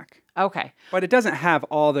or Mac. Okay. But it doesn't have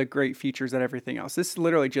all the great features that everything else. This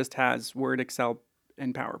literally just has Word, Excel,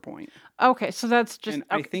 and PowerPoint. Okay, so that's just... And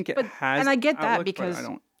I think it has And I get that Outlook, because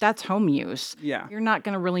that's home use. Yeah. You're not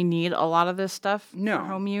going to really need a lot of this stuff for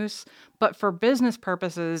home use. But for business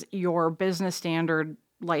purposes, your business standard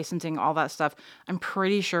licensing, all that stuff, I'm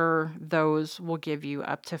pretty sure those will give you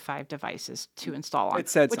up to 5 devices to install on. It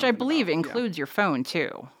said which I believe includes your phone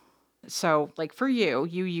too. So like for you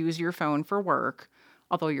use your phone for work.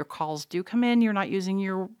 Although your calls do come in, you're not using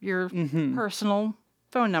your personal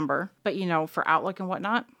phone number. But, for Outlook and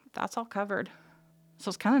whatnot, that's all covered. So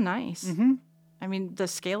it's kind of nice. Mm-hmm. I mean, the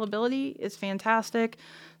scalability is fantastic,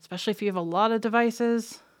 especially if you have a lot of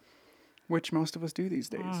devices. Which most of us do these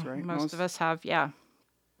days, right? Most of us have, yeah.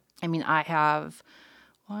 I mean, I have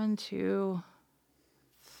 1, 2,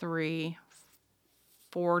 3,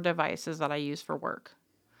 4 devices that I use for work.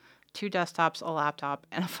 2 desktops, a laptop,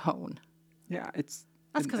 and a phone. Yeah, That's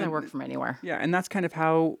because I work from anywhere. Yeah, and that's kind of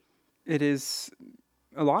how it is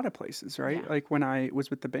a lot of places, right? Yeah. Like when I was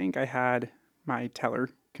with the bank, I had my teller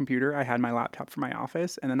computer, I had my laptop for my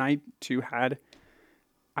office, and then I too had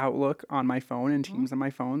Outlook on my phone and Teams on my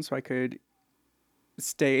phone so I could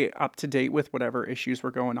stay up to date with whatever issues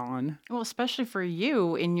were going on. Well, especially for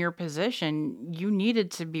you in your position, you needed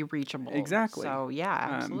to be reachable. Exactly. So, yeah,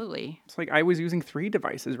 absolutely. It's like I was using 3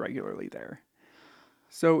 devices regularly there.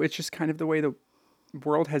 So it's just kind of the way the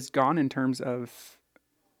world has gone in terms of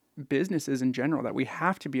businesses in general, that we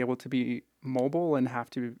have to be able to be mobile and have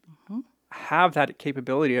to have that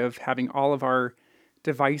capability of having all of our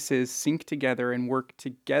devices sync together and work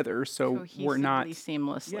together, so we're not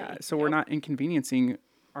seamlessly. we're not inconveniencing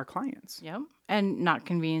our clients. Yep. And not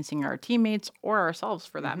conveniencing our teammates or ourselves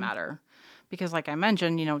for that matter. Because like I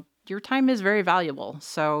mentioned, your time is very valuable.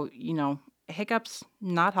 So, hiccups,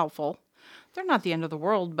 not helpful. They're not the end of the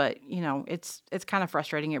world, but it's kind of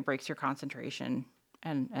frustrating. It breaks your concentration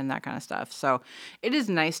and that kind of stuff. So it is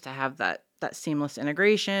nice to have that seamless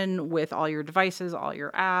integration with all your devices, all your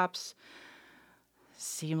apps.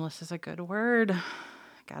 Seamless is a good word,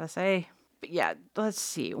 gotta say. But yeah, let's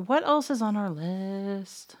see. What else is on our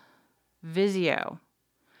list? Visio.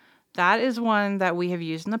 That is one that we have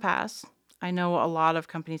used in the past. I know a lot of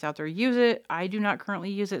companies out there use it. I do not currently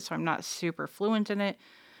use it, so I'm not super fluent in it.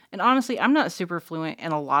 And honestly, I'm not super fluent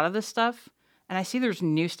in a lot of this stuff. And I see there's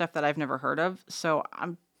new stuff that I've never heard of. So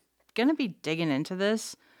I'm going to be digging into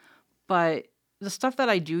this. But the stuff that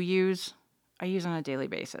I do use, I use on a daily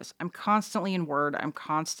basis. I'm constantly in Word. I'm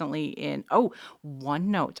constantly in,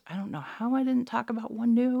 OneNote. I don't know how I didn't talk about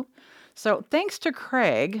OneNote. So thanks to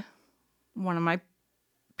Craig, one of my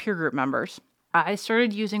peer group members, I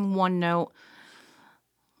started using OneNote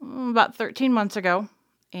about 13 months ago.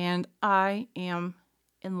 And I am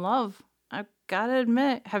in love. I've got to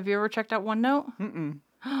admit, have you ever checked out OneNote? Mm-mm.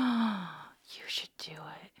 You should do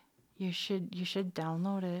it. You should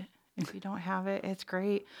download it. If you don't have it, it's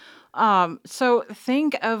great. So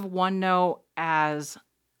think of OneNote as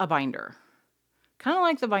a binder, kind of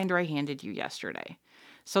like the binder I handed you yesterday.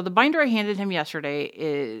 So the binder I handed him yesterday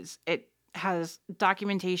it has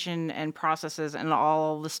documentation and processes and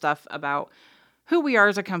all the stuff about who we are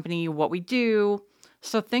as a company, what we do.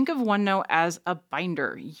 So think of OneNote as a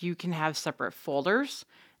binder. You can have separate folders,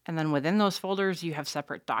 and then within those folders, you have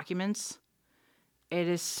separate documents. It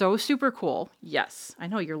is so super cool. Yes, I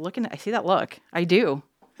know you're looking at, I see that look. I do.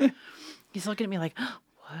 He's looking at me like,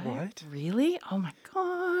 what? Really? Oh my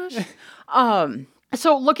gosh.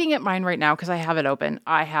 So looking at mine right now, because I have it open,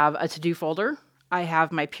 I have a to-do folder. I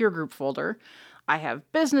have my peer group folder. I have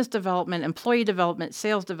business development, employee development,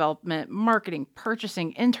 sales development, marketing,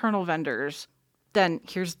 purchasing, internal vendors. Then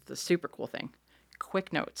here's the super cool thing.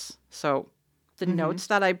 Quick notes. So the notes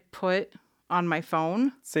that I put on my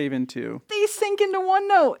phone, Save into. they sync into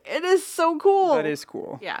OneNote. It is so cool. That is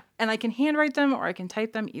cool. Yeah. And I can handwrite them or I can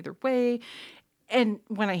type them either way. And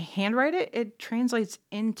when I handwrite it, it translates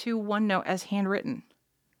into OneNote as handwritten.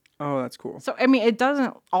 Oh, that's cool. So, I mean, it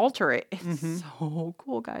doesn't alter it. It's so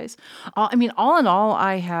cool, guys. I mean, all in all,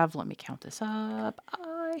 I have, let me count this up.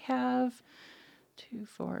 I have 2,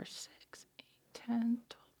 4, 6, 8, 10,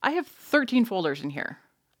 12. I have 13 folders in here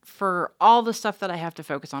for all the stuff that I have to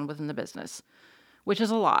focus on within the business, which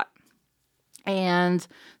is a lot. And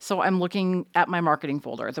so I'm looking at my marketing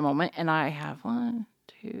folder at the moment, and I have 1,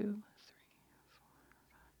 2, 3, 4, 5,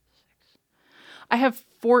 6. I have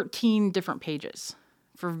 14 different pages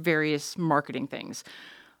for various marketing things.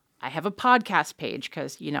 I have a podcast page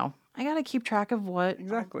because, I got to keep track of what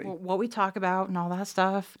we talk about and all that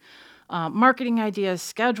stuff. Marketing ideas,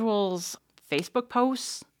 schedules, Facebook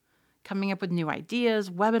posts, coming up with new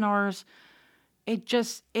ideas, webinars.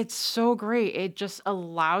 It's so great. It just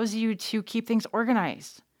allows you to keep things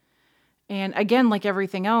organized. And again, like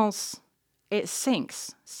everything else, it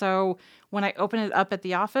syncs. So when I open it up at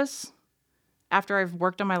the office, after I've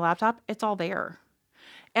worked on my laptop, it's all there.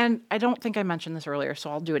 And I don't think I mentioned this earlier, so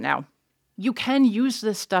I'll do it now. You can use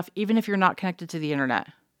this stuff even if you're not connected to the internet.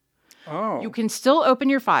 Oh. You can still open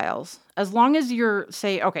your files as long as you're,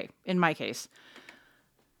 in my case.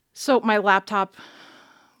 So my laptop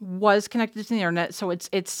was connected to the internet, so it's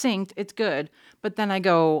synced, it's good. But then I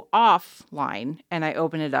go offline and I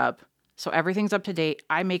open it up. So everything's up to date.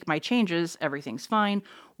 I make my changes, everything's fine.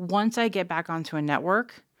 Once I get back onto a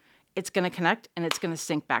network, it's going to connect and it's going to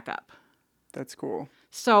sync back up. That's cool.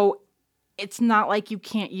 So it's not like you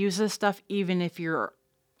can't use this stuff even if you're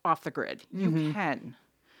off the grid. You can.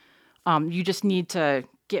 You just need to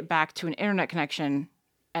get back to an internet connection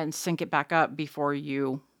and sync it back up before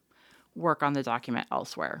you work on the document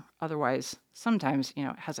elsewhere. Otherwise, sometimes,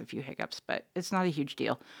 it has a few hiccups, but it's not a huge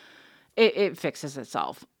deal. It fixes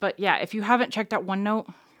itself. But yeah, if you haven't checked out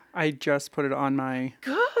OneNote, I just put it on my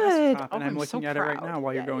good. desktop, and Oh, I'm looking so at it right proud. now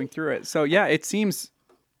while you're Yay. going through it. So yeah, it seems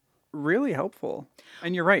really helpful.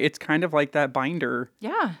 And you're right, it's kind of like that binder,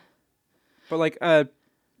 Yeah. but like a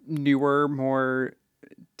newer, more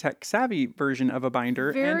tech savvy version of a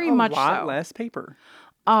binder, Very and a much lot so. less paper.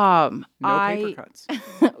 No Paper cuts.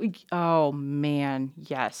 Oh man,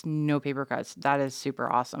 yes, no paper cuts. That is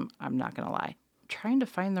super awesome. I'm not gonna lie. Trying to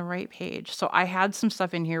find the right page. So I had some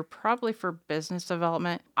stuff in here probably for business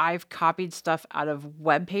development. I've copied stuff out of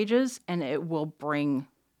web pages and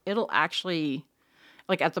it'll actually,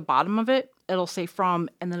 like at the bottom of it, it'll say from,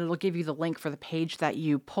 and then it'll give you the link for the page that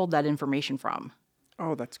you pulled that information from.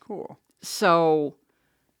 Oh, that's cool. So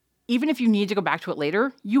even if you need to go back to it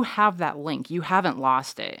later, you have that link. You haven't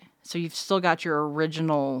lost it. So you've still got your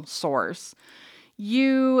original source.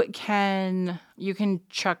 You can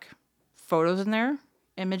chuck photos in there,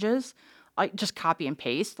 images, like just copy and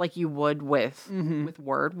paste like you would with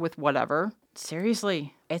Word, with whatever.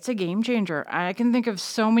 Seriously, it's a game changer. I can think of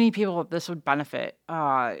so many people that this would benefit.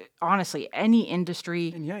 Honestly, any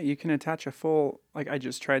industry. And yeah, you can attach a full, like I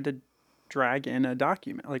just tried to drag in a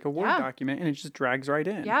document, like a Word document, and it just drags right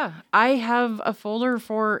in. Yeah, I have a folder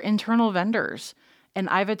for internal vendors, and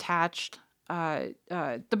I've attached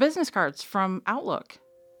the business cards from Outlook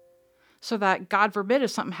so that, God forbid,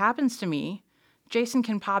 if something happens to me, Jason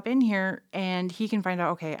can pop in here and he can find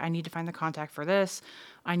out, okay, I need to find the contact for this.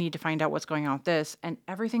 I need to find out what's going on with this, and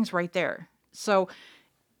everything's right there. So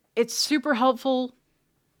it's super helpful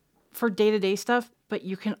for day-to-day stuff, but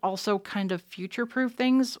you can also kind of future-proof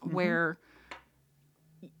things where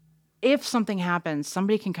if something happens,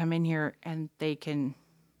 somebody can come in here and they can,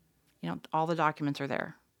 all the documents are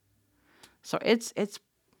there. So it's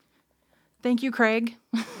thank you, Craig.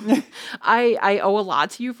 I owe a lot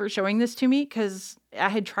to you for showing this to me because I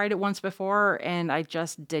had tried it once before and I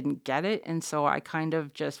just didn't get it. And so I kind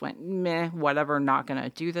of just went, meh, whatever, not going to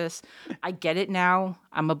do this. I get it now.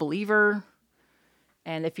 I'm a believer.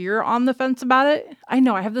 And if you're on the fence about it, I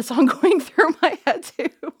know I have the song going through my head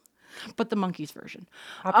too. But the Monkees version.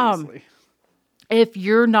 Obviously. If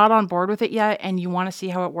you're not on board with it yet and you want to see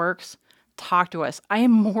how it works, talk to us. I am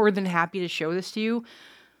more than happy to show this to you.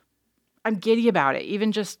 I'm giddy about it.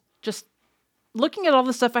 Even just looking at all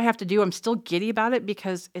the stuff I have to do, I'm still giddy about it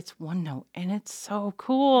because it's OneNote and it's so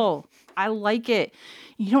cool. I like it.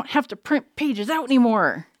 You don't have to print pages out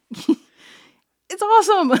anymore. It's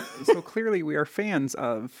awesome. So clearly we are fans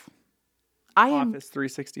of Office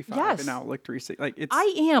 365 and Outlook 360. Like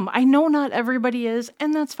I am. I know not everybody is,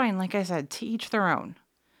 and that's fine. Like I said, to each their own.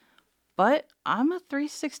 But I'm a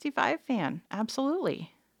 365 fan.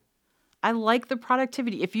 Absolutely. I like the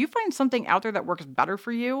productivity. If you find something out there that works better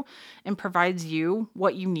for you and provides you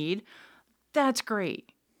what you need, that's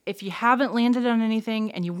great. If you haven't landed on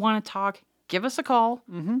anything and you want to talk, give us a call.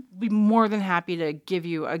 We'll be more than happy to give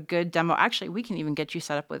you a good demo. Actually, we can even get you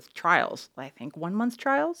set up with trials. I think 1 month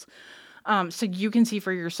trials. So you can see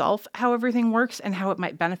for yourself how everything works and how it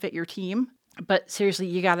might benefit your team. But seriously,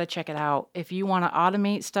 you got to check it out. If you want to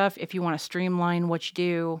automate stuff, if you want to streamline what you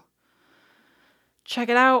do, check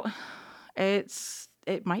it out.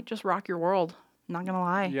 It might just rock your world. Not going to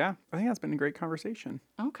lie. Yeah, I think that's been a great conversation.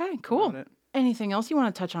 Okay, cool. About it. Anything else you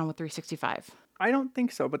want to touch on with 365? I don't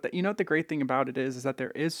think so, but what the great thing about it is that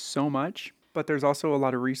there is so much, but there's also a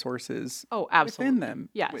lot of resources absolutely. within them,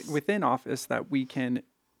 Yes. within Office that we can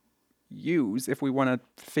use if we want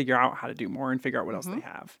to figure out how to do more and figure out what else they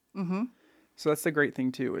have. So that's the great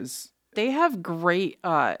thing too is they have great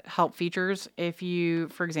help features. If you,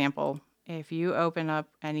 for example, if you open up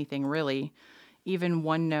anything really, even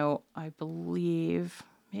OneNote, I believe,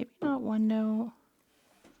 maybe not OneNote.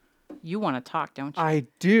 You want to talk, don't you? I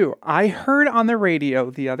do. I heard on the radio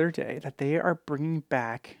the other day that they are bringing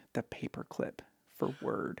back the paperclip for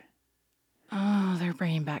Word. Oh, they're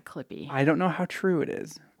bringing back Clippy. I don't know how true it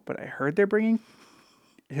is, but I heard they're bringing,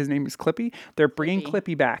 his name is Clippy. They're bringing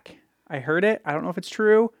Clippy back. I heard it. I don't know if it's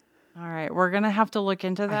true. All right. We're going to have to look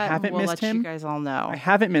into that. I haven't we'll missed let him. you guys all know. I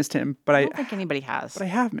haven't missed him, but I don't think anybody has. But I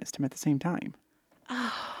have missed him at the same time.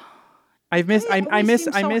 I've missed. I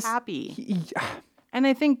miss. Happy. And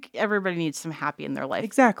I think everybody needs some happy in their life.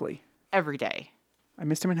 Exactly. Every day. I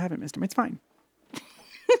missed him and haven't missed him. It's fine.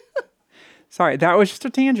 Sorry, that was just a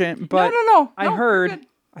tangent, but No. I heard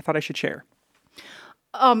I thought I should share.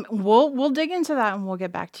 We'll dig into that and we'll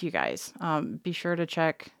get back to you guys. Be sure to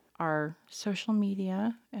check our social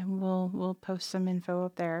media and we'll post some info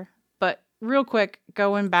up there. But real quick,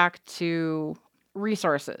 going back to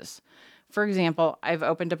resources. For example, I've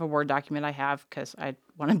opened up a Word document I have because I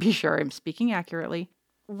want to be sure I'm speaking accurately.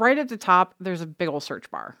 Right at the top, there's a big old search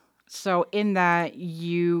bar. So in that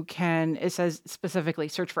it says specifically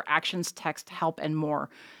search for actions, text, help, and more.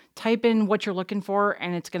 Type in what you're looking for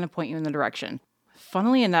and it's going to point you in the direction.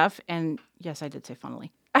 Funnily enough, and yes, I did say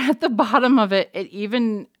funnily, at the bottom of it, it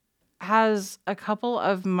even has a couple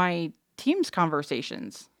of my Teams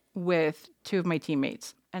conversations with two of my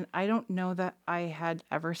teammates. And I don't know that I had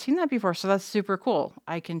ever seen that before. So that's super cool.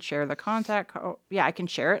 I can share the contact. I can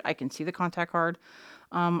share it. I can see the contact card.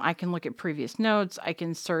 I can look at previous notes. I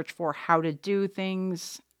can search for how to do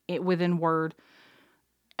things within Word.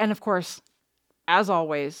 And of course, as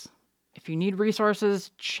always, if you need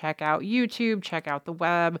resources, check out YouTube, check out the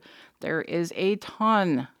web. There is a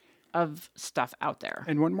ton of stuff out there.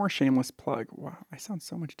 And one more shameless plug. Wow, I sound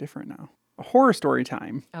so much different now. A horror story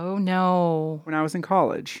time. Oh, no. When I was in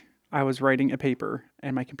college, I was writing a paper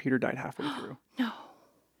and my computer died halfway through. No.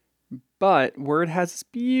 But Word has this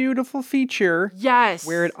beautiful feature. Yes.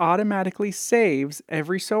 Where it automatically saves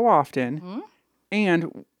every so often. Mm-hmm.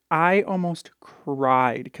 And I almost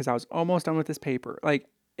cried because I was almost done with this paper. Like,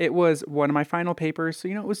 it was one of my final papers. So,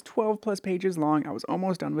 it was 12 plus pages long. I was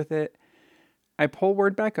almost done with it. I pull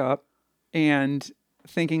Word back up and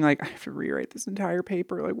thinking like, I have to rewrite this entire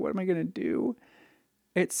paper. Like, what am I going to do?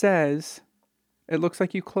 It says, it looks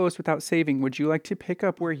like you closed without saving. Would you like to pick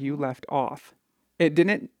up where you left off? It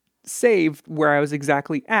didn't save where I was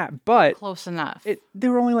exactly at, but close enough.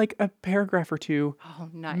 There were only like a paragraph or two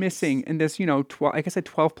missing in this, 12, like I said,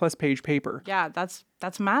 12 plus page paper. Yeah, that's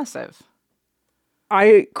massive.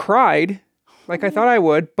 I cried like I thought I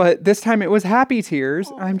would, but this time it was happy tears.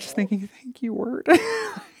 Oh. I'm just thinking, thank you, Word.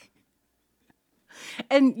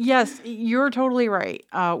 And yes, you're totally right.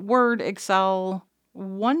 Word, Excel,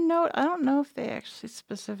 OneNote. I don't know if they actually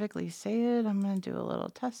specifically say it. I'm going to do a little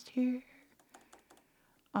test here.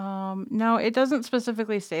 No, it doesn't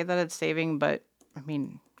specifically say that it's saving, but I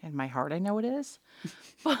mean, in my heart, I know it is.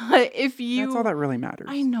 But that's all that really matters.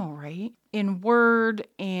 I know, right? In Word,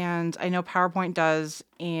 and I know PowerPoint does,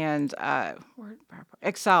 and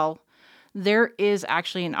Excel, there is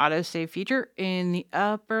actually an autosave feature in the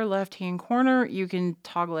upper left-hand corner. You can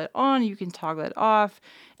toggle it on, you can toggle it off.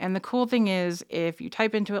 And the cool thing is, if you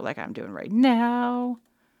type into it like I'm doing right now,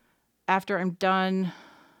 after I'm done,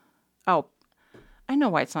 I know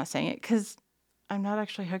why it's not saying it, because I'm not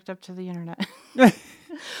actually hooked up to the internet.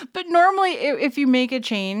 But normally, if you make a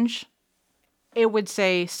change, it would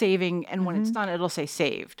say saving, and when it's done, it'll say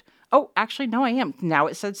saved. Oh, actually, no, I am. Now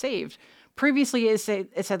it said saved. Previously, it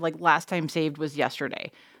said like last time saved was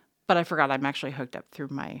yesterday, but I forgot I'm actually hooked up through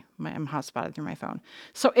I'm hotspotted through my phone.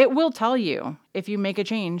 So it will tell you if you make a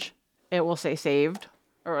change, it will say saved,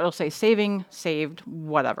 or it'll say saving, saved,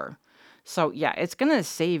 whatever. So yeah, it's gonna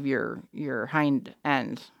save your hind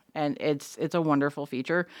end. And it's a wonderful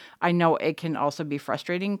feature. I know it can also be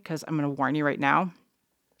frustrating because I'm going to warn you right now.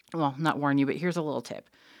 Well, not warn you, but here's a little tip.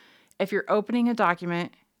 If you're opening a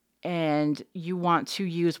document and you want to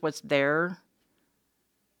use what's there,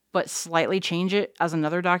 but slightly change it as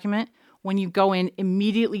another document, when you go in,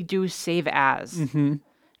 immediately do save as. Mm-hmm.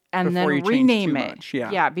 And before then rename it. Much,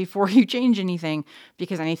 yeah. Yeah, before you change anything,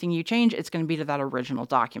 because anything you change, it's going to be to that original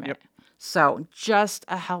document. Yep. So just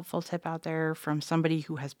a helpful tip out there from somebody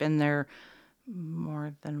who has been there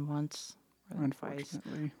more than once.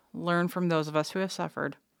 Unfortunately. Twice. Learn from those of us who have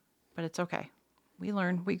suffered, but it's okay. We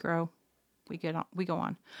learn, we grow, we go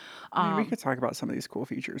on. I mean, we could talk about some of these cool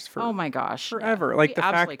features for oh my gosh, forever. Yeah. Like the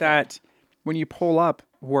fact that when you pull up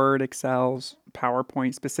Word, Excel's,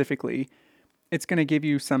 PowerPoint specifically, it's going to give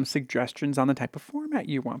you some suggestions on the type of format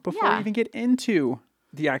you want before you even get into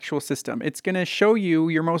the actual system. It's going to show you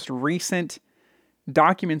your most recent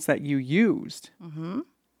documents that you used. Mm-hmm.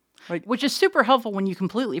 Which is super helpful when you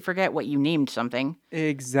completely forget what you named something.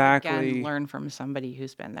 Exactly. Again, learn from somebody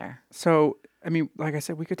who's been there. So, I mean, like I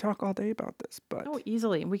said, we could talk all day about this, but... Oh,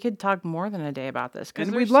 easily. We could talk more than a day about this.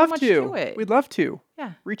 And we'd love to. We'd love to.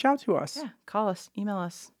 Yeah. Reach out to us. Yeah. Call us. Email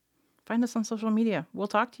us. Find us on social media. We'll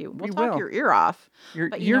talk to you. We'll talk will. your ear off. You're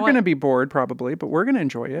going to be bored probably, but we're going to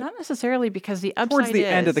enjoy it. Not necessarily, because the upside towards the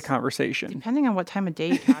end of the conversation. Depending on what time of day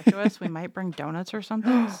you talk to us, we might bring donuts or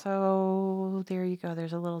something. So there you go.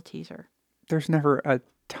 There's a little teaser. There's never a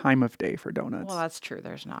time of day for donuts. Well, that's true.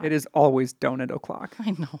 There's not. It is always donut o'clock.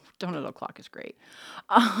 I know. Donut o'clock is great.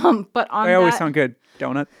 But on they always sound good.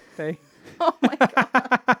 Donut day. Oh my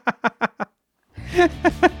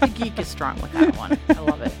God. strong with that one. I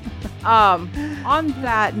love it. On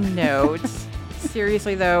that note,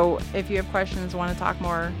 seriously though, if you have questions, want to talk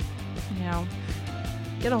more,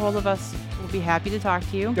 get a hold of us. We'll be happy to talk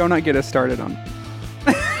to you. Do not get us started on.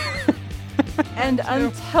 And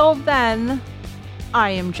until then,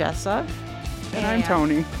 I am Jessa. And I'm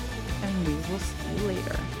Tony. And we will see you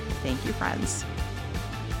later. Thank you, friends.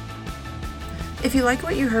 If you like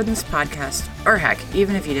what you heard in this podcast, or heck,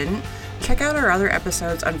 even if you didn't, check out our other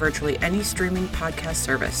episodes on virtually any streaming podcast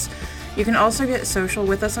service. You can also get social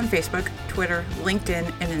with us on Facebook, Twitter,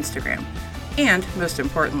 LinkedIn, and Instagram. And, most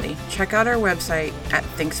importantly, check out our website at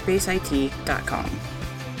ThinkSpaceIT.com.